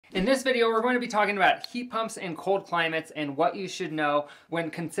In this video, we're going to be talking about heat pumps in cold climates and what you should know when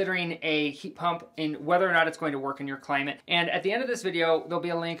considering a heat pump and whether or not it's going to work in your climate. And at the end of this video, there'll be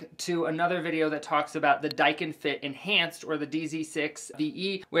a link to another video that talks about the Daikin Fit Enhanced, or the DZ6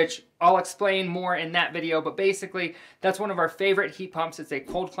 VE, which I'll explain more in that video, but basically that's one of our favorite heat pumps. It's a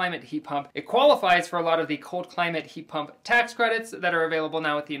cold climate heat pump. It qualifies for a lot of the cold climate heat pump tax credits that are available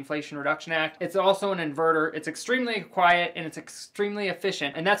now with the Inflation Reduction Act. It's also an inverter. It's extremely quiet and it's extremely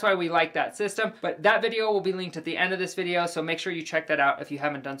efficient, and that's why we like that system. But that video will be linked at the end of this video, so make sure you check that out if you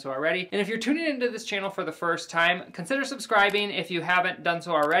haven't done so already. And if you're tuning into this channel for the first time, consider subscribing if you haven't done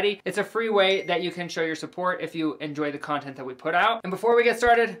so already. It's a free way that you can show your support if you enjoy the content that we put out. And before we get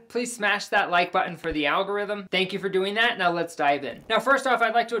started, please smash that like button for the algorithm. Thank you for doing that. Now let's dive in. Now first off,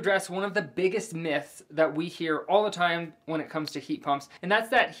 I'd like to address one of the biggest myths that we hear all the time when it comes to heat pumps, and that's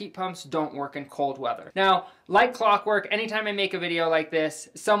that heat pumps don't work in cold weather. Now, like clockwork, anytime I make a video like this,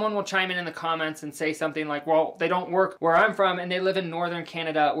 someone will chime in the comments and say something like, well, they don't work where I'm from, and they live in northern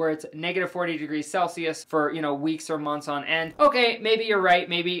Canada where it's negative 40 degrees Celsius for, weeks or months on end. Okay, maybe you're right.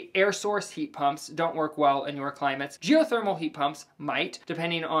 Maybe air source heat pumps don't work well in your climates. Geothermal heat pumps might,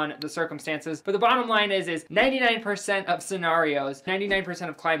 depending on the circumstances. But the bottom line is 99% of scenarios, 99%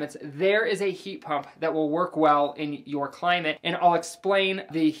 of climates, there is a heat pump that will work well in your climate. And I'll explain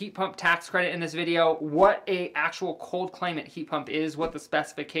the heat pump tax credit in this video, what a actual cold climate heat pump is, what the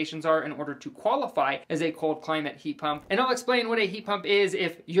specifications are in order to qualify as a cold climate heat pump. And I'll explain what a heat pump is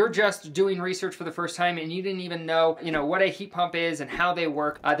if you're just doing research for the first time and you didn't even know, what a heat pump is and how they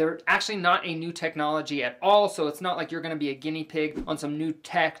work. They're actually not a new technology at all, so it's not like you're going to be a guinea pig on some new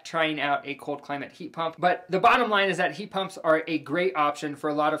tech trying out a cold climate heat pump. But the bottom line is that heat pumps are a great option for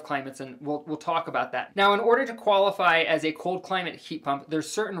a lot of climates, and we'll talk about that. Now, in order to qualify as a cold climate heat pump, there's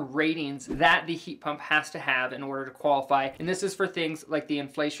certain ratings that the heat pump has to have in order to qualify, and this is for things like the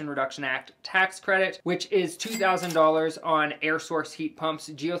Inflation Reduction Act tax credit, which is $2,000 on air source heat pumps.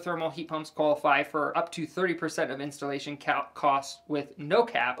 Geothermal heat pumps qualify for up to 30% of installation costs with no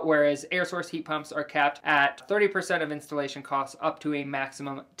cap, whereas air source heat pumps are capped at 30% of installation costs up to a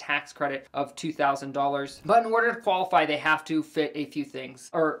maximum tax credit of $2,000. But in order to qualify, they have to fit a few things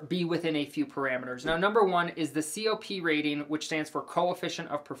or be within a few parameters. Now, number one is the COP rating, which stands for coefficient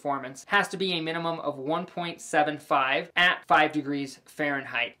of performance, has to be a minimum of 1.75 at 5 degrees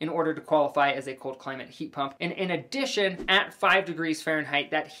Fahrenheit in order to qualify as a cold climate heat pump. And in addition, at 5 degrees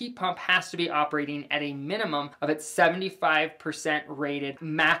Fahrenheit, that heat pump has to be operating at a minimum of its 75% rated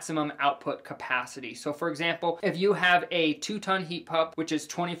maximum output capacity. So for example, if you have a 2-ton heat pump, which is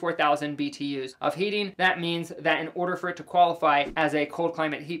 24,000 BTUs of heating, that means that in order for it to qualify as a cold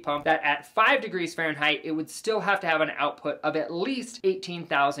climate heat pump, that at 5 degrees Fahrenheit, it would still have to have an output of at least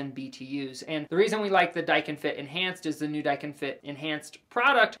 18,000 BTUs. And the reason we like the Daikin Fit Enhanced is the new Daikin Fit Enhanced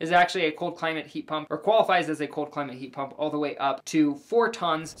product is actually a cold climate heat pump, or qualifies as a cold climate heat pump all the way up to 4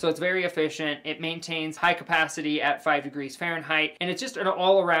 tons. So it's very efficient. It maintains high capacity at 5 degrees Fahrenheit, and it's just an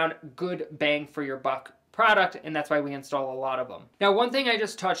all-around good bang for your buck product, and that's why we install a lot of them. Now, one thing I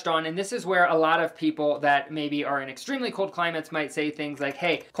just touched on, and this is where a lot of people that maybe are in extremely cold climates might say things like,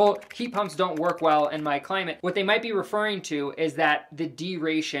 hey, cold heat pumps don't work well in my climate. What they might be referring to is that the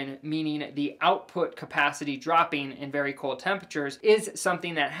deration, meaning the output capacity dropping in very cold temperatures, is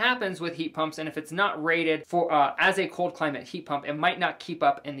something that happens with heat pumps, and if it's not rated for as a cold climate heat pump, it might not keep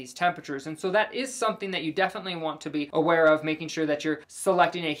up in these temperatures. And so that is something that you definitely want to be aware of, making sure that you're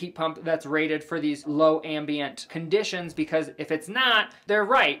selecting a heat pump that's rated for these low ambient conditions, because if it's not, they're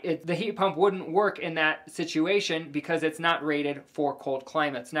right. The heat pump wouldn't work in that situation because it's not rated for cold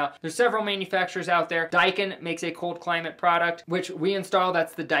climates. Now, there's several manufacturers out there. Daikin makes a cold climate product, which we install.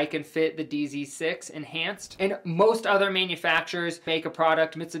 That's the Daikin Fit, the DZ6 Enhanced. And most other manufacturers make a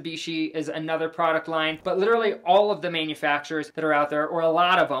product. Mitsubishi is another product line, but literally all of the manufacturers that are out there, or a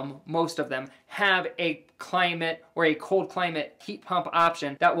lot of them, most of them, have a climate or a cold climate heat pump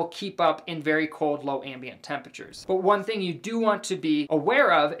option that will keep up in very cold, low ambient temperatures. But one thing you do want to be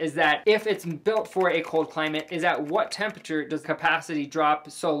aware of is that if it's built for a cold climate, is at what temperature does capacity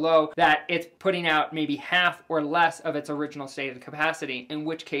drop so low that it's putting out maybe half or less of its original stated capacity, in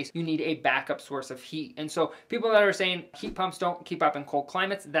which case you need a backup source of heat. And so people that are saying heat pumps don't keep up in cold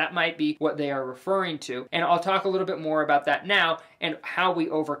climates, that might be what they are referring to. And I'll talk a little bit more about that now and how we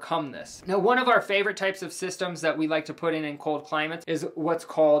overcome this. Now, one of our favorite types of systems that we like to put in cold climates is what's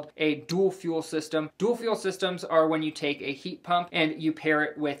called a dual fuel system, Dual fuel systems are when you take a heat pump and you pair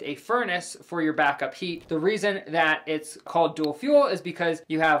it with a furnace for your backup heat. The reason that it's called dual fuel is because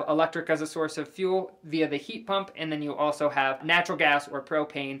you have electric as a source of fuel via the heat pump, and then you also have natural gas or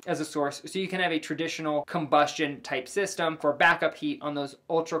propane as a source. So you can have a traditional combustion type system for backup heat on those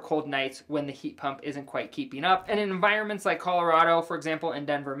ultra cold nights when the heat pump isn't quite keeping up. And in environments like Colorado, for example, in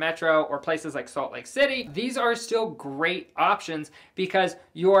Denver Metro, or places like Salt Lake City, these are still great options because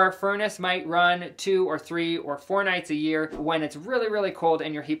your furnace might run 2 or 3 or 4 nights a year when it's really, really cold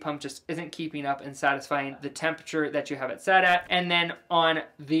and your heat pump just isn't keeping up and satisfying the temperature that you have it set at. And then on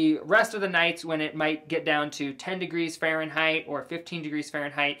the rest of the nights when it might get down to 10 degrees Fahrenheit or 15 degrees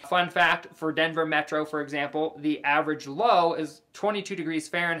Fahrenheit. Fun fact, for Denver Metro, for example, the average low is 22 degrees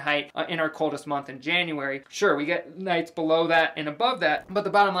Fahrenheit in our coldest month in January. Sure, we get nights below that and above that, but the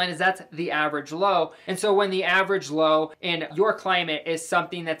bottom line is that's the average low. And so when the average low in your climate is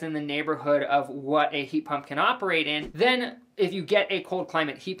something that's in the neighborhood of what a heat pump can operate in, then if you get a cold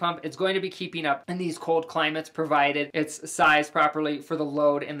climate heat pump, it's going to be keeping up in these cold climates provided it's sized properly for the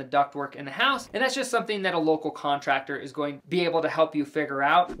load and the ductwork in the house. And that's just something that a local contractor is going to be able to help you figure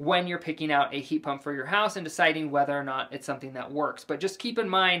out when you're picking out a heat pump for your house and deciding whether or not it's something that works. But just keep in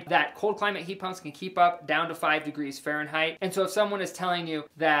mind that cold climate heat pumps can keep up down to 5 degrees Fahrenheit. And so if someone is telling you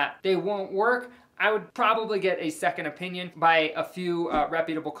that they won't work, I would probably get a second opinion by a few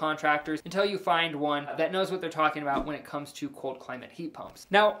reputable contractors until you find one that knows what they're talking about when it comes to cold climate heat pumps.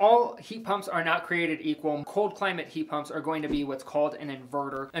 Now, all heat pumps are not created equal. Cold climate heat pumps are going to be what's called an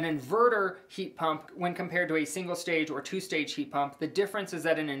inverter. An inverter heat pump, when compared to a single stage or 2-stage heat pump, the difference is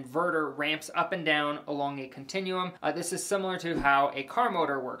that an inverter ramps up and down along a continuum. This is similar to how a car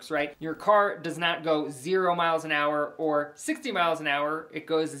motor works, right? Your car does not go 0 miles an hour or 60 miles an hour. It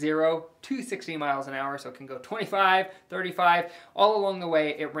goes 0 to 60 miles an hour, so it can go 25, 35, all along the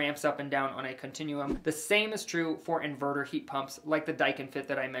way it ramps up and down on a continuum. The same is true for inverter heat pumps like the Daikin Fit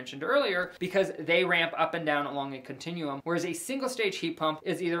that I mentioned earlier, because they ramp up and down along a continuum, whereas a single stage heat pump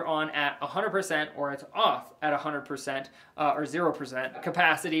is either on at 100% or it's off at 100% or 0%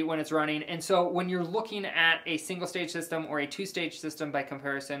 capacity when it's running. And so when you're looking at a single stage system or a 2-stage system by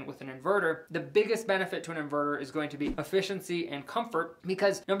comparison with an inverter, the biggest benefit to an inverter is going to be efficiency and comfort,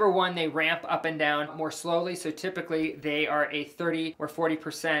 because number one, they ramp up and down more slowly. So typically they are a 30 or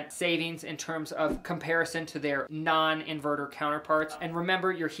 40% savings in terms of comparison to their non-inverter counterparts. And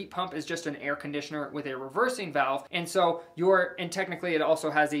remember, your heat pump is just an air conditioner with a reversing valve. And so and technically it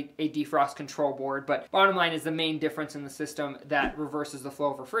also has a defrost control board, but bottom line is the main difference in the system that reverses the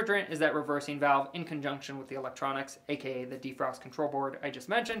flow of refrigerant is that reversing valve in conjunction with the electronics, aka the defrost control board I just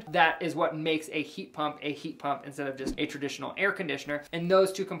mentioned. That is what makes a heat pump instead of just a traditional air conditioner. And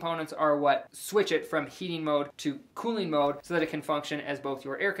those two components are what switch it from heating mode to cooling mode so that it can function as both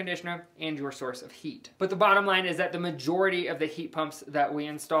your air conditioner and your source of heat. But the bottom line is that the majority of the heat pumps that we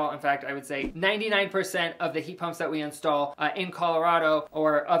install, in fact, I would say 99% of the heat pumps that we install in Colorado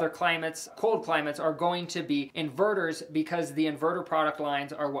or other climates, cold climates, are going to be inverters, because the inverter product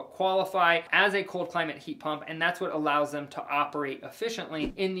lines are what qualify as a cold climate heat pump, and that's what allows them to operate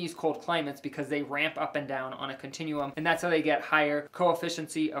efficiently in these cold climates, because they ramp up and down on a continuum, and that's how they get higher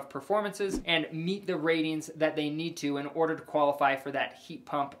coefficiency of performances and meet the ratings that they need to in order to qualify for that heat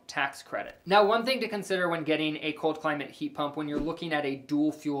pump tax credit. Now, one thing to consider when getting a cold climate heat pump when you're looking at a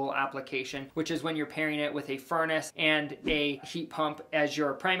dual fuel application, which is when you're pairing it with a furnace and a heat pump as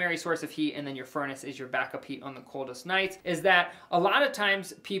your primary source of heat, and then your furnace is your backup heat on the coldest nights, is that a lot of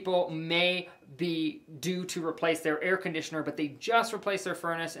times people may be due to replace their air conditioner, but they just replaced their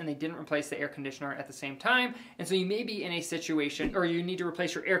furnace and they didn't replace the air conditioner at the same time. And so you may be in a situation, or you need to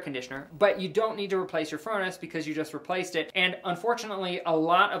replace your air conditioner, but you don't need to replace your furnace because you just replaced it. And unfortunately, a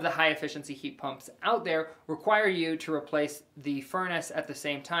lot of the high efficiency heat pumps out there require you to replace the furnace at the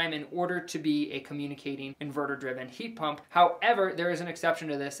same time in order to be a communicating inverter driven heat pump. However, there is an exception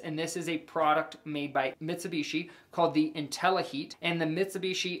to this, and this is a product made by Mitsubishi called the IntelliHeat. And the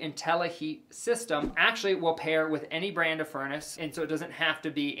Mitsubishi IntelliHeat system actually will pair with any brand of furnace, and so it doesn't have to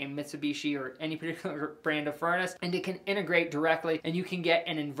be a Mitsubishi or any particular brand of furnace, and it can integrate directly, and you can get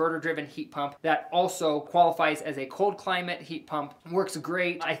an inverter driven heat pump that also qualifies as a cold climate heat pump. Works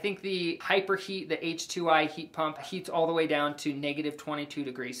great. I think the Hyperheat, the H2i heat pump, heats all the way down to -22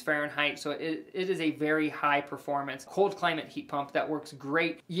 degrees Fahrenheit, so it is a very high performance cold climate heat pump that works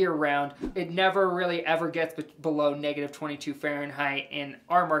great year round. It never really ever gets below -22 Fahrenheit in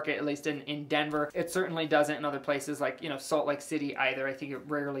our market, at least in Denver. It certainly doesn't in other places like, Salt Lake City either. I think it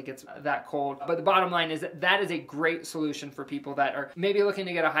rarely gets that cold. But the bottom line is that is a great solution for people that are maybe looking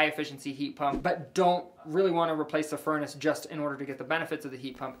to get a high efficiency heat pump, but don't really want to replace the furnace just in order to get the benefits of the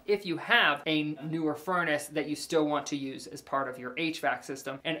heat pump if you have a newer furnace that you still want to use as part of your HVAC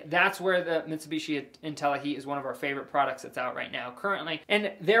system. And that's where the Mitsubishi IntelliHeat is one of our favorite products that's out right now currently.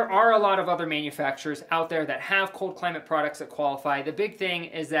 And there are a lot of other manufacturers out there that have cold climate products that qualify. The big thing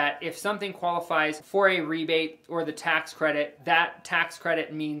is that if something qualifies for a rebate or the tax credit, that tax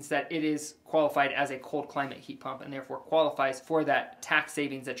credit means that it is qualified as a cold climate heat pump and therefore qualifies for that tax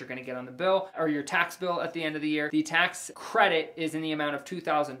savings that you're going to get on the bill or your tax bill at the end of the year. The tax credit is in the amount of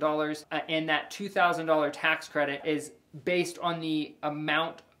 $2,000 and that $2,000 tax credit is based on the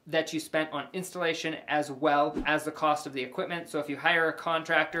amount that you spent on installation as well as the cost of the equipment. So if you hire a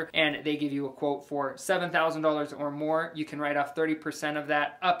contractor and they give you a quote for $7,000 or more, you can write off 30% of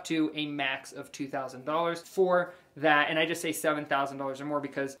that up to a max of $2,000 for that. And I just say $7,000 or more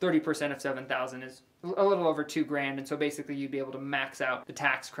because 30% of $7,000 is a little over $2,000, and so basically you'd be able to max out the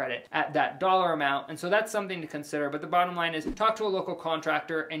tax credit at that dollar amount. And so that's something to consider. But the bottom line is talk to a local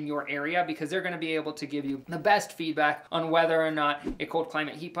contractor in your area because they're going to be able to give you the best feedback on whether or not a cold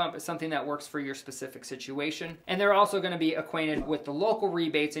climate heat pump is something that works for your specific situation. And they're also going to be acquainted with the local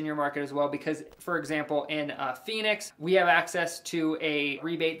rebates in your market as well because, for example, in Phoenix, we have access to a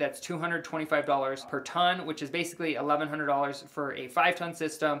rebate that's $225 per ton, which is basically $1,100 for a 5-ton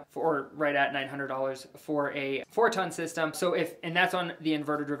system, or right at $900 for a 4-ton system. So and that's on the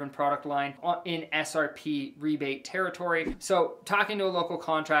inverter driven product line in SRP rebate territory. So talking to a local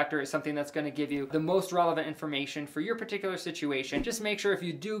contractor is something that's going to give you the most relevant information for your particular situation. Just make sure if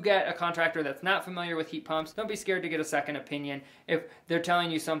you do get a contractor that's not familiar with heat pumps, don't be scared to get a second opinion if they're telling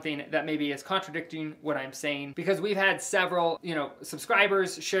you something that maybe is contradicting what I'm saying, because we've had several,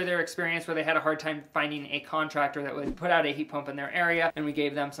 subscribers share their experience where they had a hard time finding a contractor that would put out a heat pump in their area, and we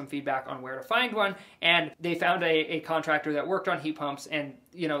gave them some feedback on where to find one. And they found a contractor that worked on heat pumps, and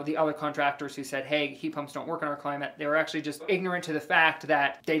the other contractors who said, hey, heat pumps don't work in our climate, they were actually just ignorant to the fact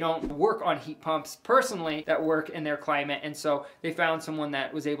that they don't work on heat pumps personally that work in their climate. And so they found someone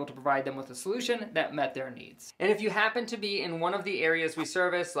that was able to provide them with a solution that met their needs. And if you happen to be in one of the areas we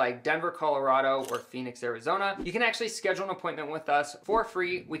service, like Denver, Colorado, or Phoenix, Arizona, you can actually schedule an appointment with us for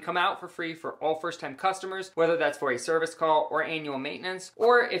free. We come out for free for all first-time customers, whether that's for a service call or annual maintenance,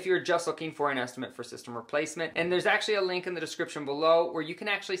 or if you're just looking for an estimate for system replacement. And there's actually a link in the description below where you can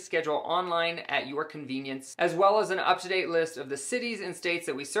actually schedule online at your convenience, as well as an up-to-date list of the cities and states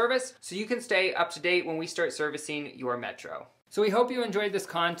that we service, so you can stay up to date when we start servicing your metro. So we hope you enjoyed this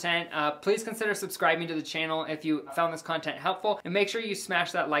content. Please consider subscribing to the channel if you found this content helpful, and make sure you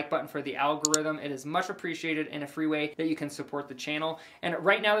smash that like button for the algorithm. It is much appreciated in a free way that you can support the channel. And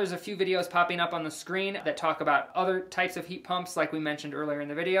right now there's a few videos popping up on the screen that talk about other types of heat pumps like we mentioned earlier in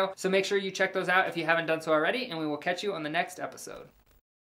the video. So make sure you check those out if you haven't done so already, and we will catch you on the next episode.